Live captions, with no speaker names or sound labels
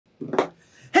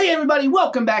Hey everybody,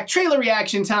 welcome back. Trailer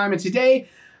reaction time, and today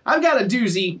I've got a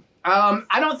doozy.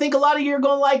 I don't think a lot of you are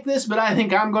going to like this, but I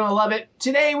think I'm going to love it.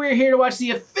 Today we're here to watch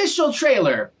the official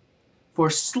trailer for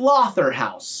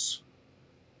Slotherhouse.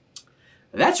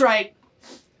 That's right.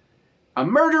 A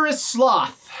murderous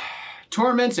sloth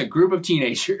torments a group of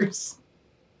teenagers.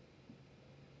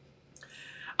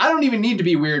 I don't even need to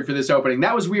be weird for this opening.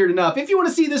 That was weird enough. If you want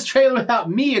to see this trailer without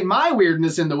me and my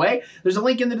weirdness in the way, there's a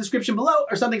link in the description below,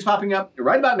 or something's popping up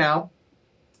right about now.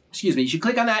 Excuse me. You should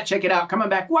click on that, check it out, come on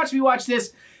back, watch me watch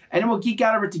this, and then we'll geek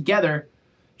out over it together.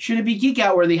 Should it be geek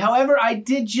out worthy? However, I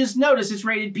did just notice it's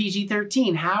rated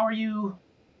PG-13. How are you?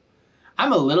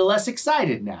 I'm a little less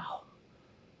excited now.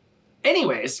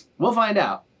 Anyways, we'll find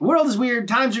out. The world is weird.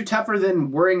 Times are tougher than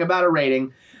worrying about a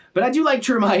rating. But I do like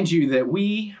to remind you that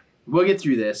we'll get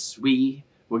through this. We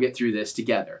will get through this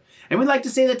together. And we like to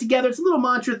say that together. It's a little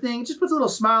mantra thing. It just puts a little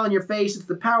smile on your face. It's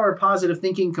the power of positive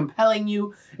thinking compelling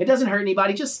you. It doesn't hurt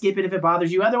anybody. Just skip it if it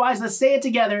bothers you. Otherwise, let's say it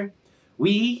together.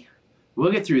 We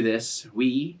will get through this.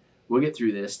 We will get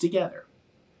through this together.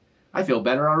 I feel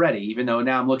better already, even though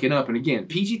now I'm looking up. And again,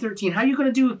 PG-13. How are you going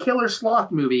to do a killer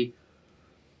sloth movie?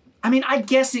 I mean, I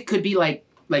guess it could be like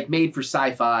made for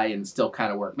sci-fi and still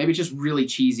kind of work. Maybe it's just really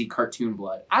cheesy cartoon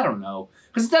blood. I don't know.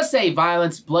 Because it does say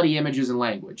violence, bloody images, and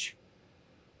language.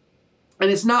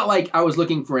 And it's not like I was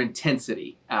looking for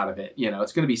intensity out of it. You know,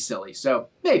 it's going to be silly. So,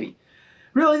 maybe.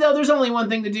 Really, though, there's only one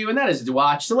thing to do, and that is to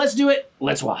watch. So let's do it.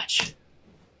 Let's watch.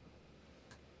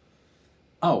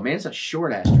 Oh, man, it's a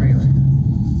short-ass trailer.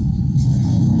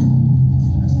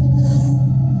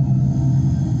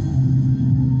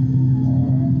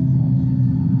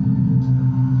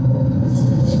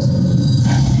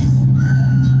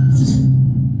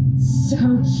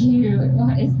 So cute.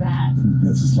 What is that?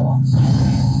 That's a sloth.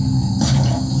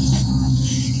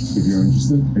 If you're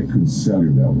interested, I could sell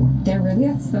you that one. They're really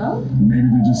at so? Maybe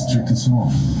they just tricked us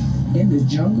off. In the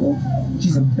jungle,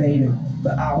 she's a beta,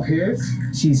 but out here,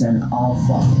 she's an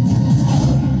alpha.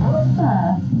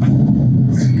 Alpha?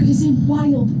 It is a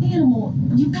wild animal.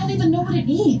 You can't even know what it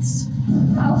eats.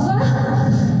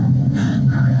 Alpha?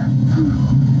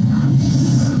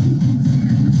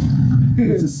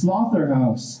 It's a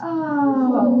slotherhouse.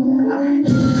 Oh, God.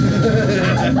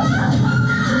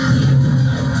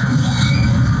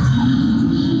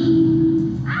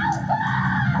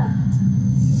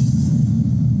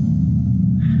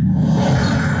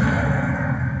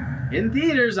 In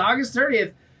theaters, August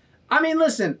 30th. I mean,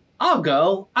 listen, I'll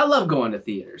go. I love going to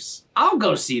theaters. I'll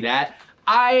go see that.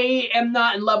 I am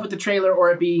not in love with the trailer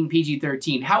or it being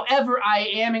PG-13. However, I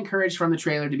am encouraged from the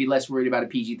trailer to be less worried about a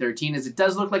PG-13, as it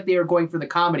does look like they are going for the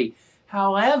comedy.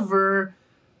 However,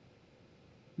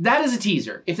 that is a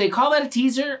teaser. If they call that a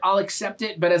teaser, I'll accept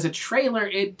it, but as a trailer,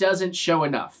 it doesn't show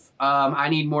enough. I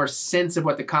need more sense of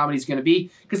what the comedy is going to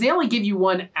be, because they only give you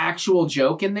one actual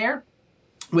joke in there,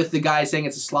 with the guy saying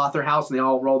it's a slotherhouse and they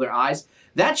all roll their eyes.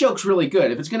 That joke's really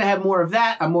good. If it's going to have more of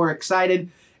that, I'm more excited.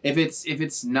 If it's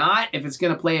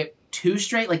going to play it too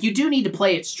straight, like you do need to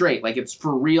play it straight, like it's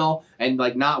for real and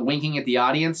like not winking at the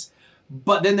audience,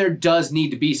 but then there does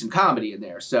need to be some comedy in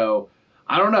there. So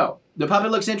I don't know. The puppet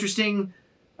looks interesting.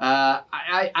 I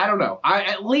don't know.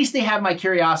 At least they have my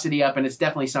curiosity up, and it's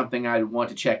definitely something I want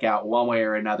to check out one way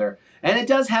or another. And it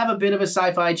does have a bit of a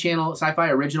sci-fi channel, sci-fi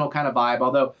original kind of vibe,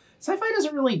 although sci-fi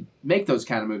doesn't really make those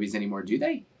kind of movies anymore, do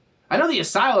they? I know the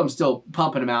Asylum's still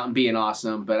pumping them out and being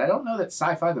awesome, but I don't know that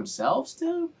sci-fi themselves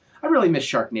do. I really miss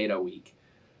Sharknado week.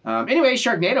 Anyway,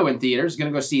 Sharknado in theaters.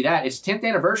 Gonna go see that. It's 10th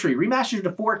anniversary, remastered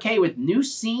to 4K with new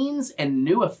scenes and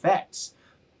new effects.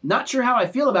 Not sure how I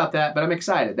feel about that, but I'm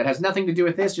excited. That has nothing to do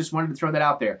with this. Just wanted to throw that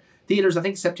out there. Theaters, I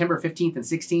think September 15th and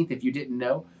 16th, if you didn't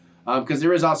know. Because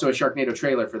there is also a Sharknado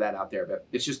trailer for that out there, but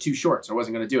it's just too short, so I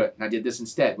wasn't going to do it. And I did this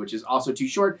instead, which is also too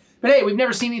short. But hey, we've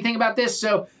never seen anything about this,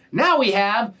 so now we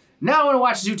have. Now I want to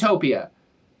watch Zootopia.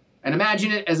 And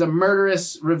imagine it as a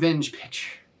murderous revenge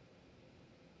picture.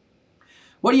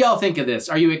 What do y'all think of this?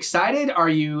 Are you excited? Are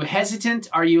you hesitant?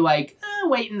 Are you like,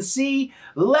 wait and see?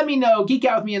 Let me know. Geek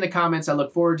out with me in the comments. I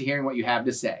look forward to hearing what you have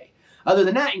to say. Other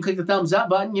than that, you can click the thumbs up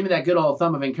button. Give me that good old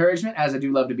thumb of encouragement, as I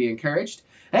do love to be encouraged.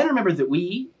 And remember that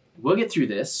we'll get through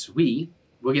this. We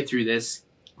will get through this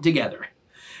together.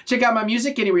 Check out my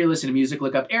music anywhere you listen to music.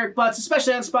 Look up TheEricButts,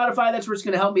 especially on Spotify. That's where it's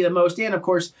going to help me the most. And, of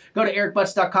course, go to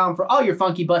TheEricButts.com for all your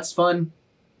funky butts fun.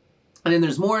 And then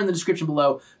there's more in the description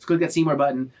below. So click that see more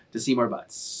button to see more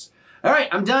butts. All right,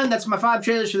 I'm done. That's my 5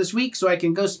 trailers for this week, so I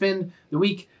can go spend the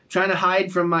week trying to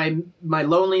hide from my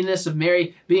loneliness of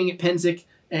Mary being at Penzic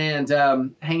and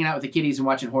hanging out with the kiddies and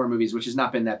watching horror movies, which has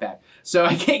not been that bad. So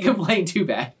I can't complain too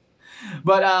bad.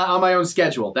 But on my own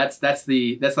schedule. That's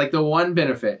like the one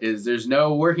benefit is there's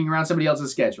no working around somebody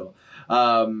else's schedule,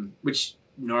 which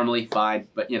normally fine.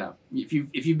 But you know, if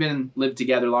you've been lived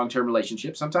together long-term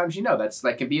relationships, sometimes you know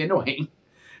that can be annoying.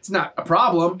 It's not a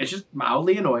problem. It's just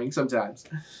mildly annoying sometimes.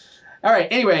 All right.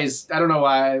 Anyways, I don't know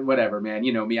why. Whatever, man.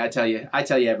 You know me. I tell you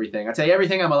everything. I tell you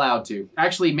everything I'm allowed to.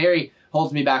 Actually, Mary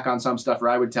holds me back on some stuff, or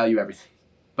I would tell you everything.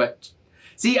 But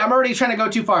see, I'm already trying to go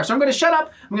too far, so I'm going to shut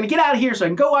up. I'm going to get out of here so I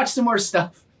can go watch some more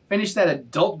stuff. Finish that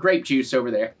adult grape juice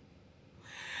over there.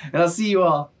 And I'll see you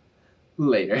all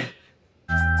later.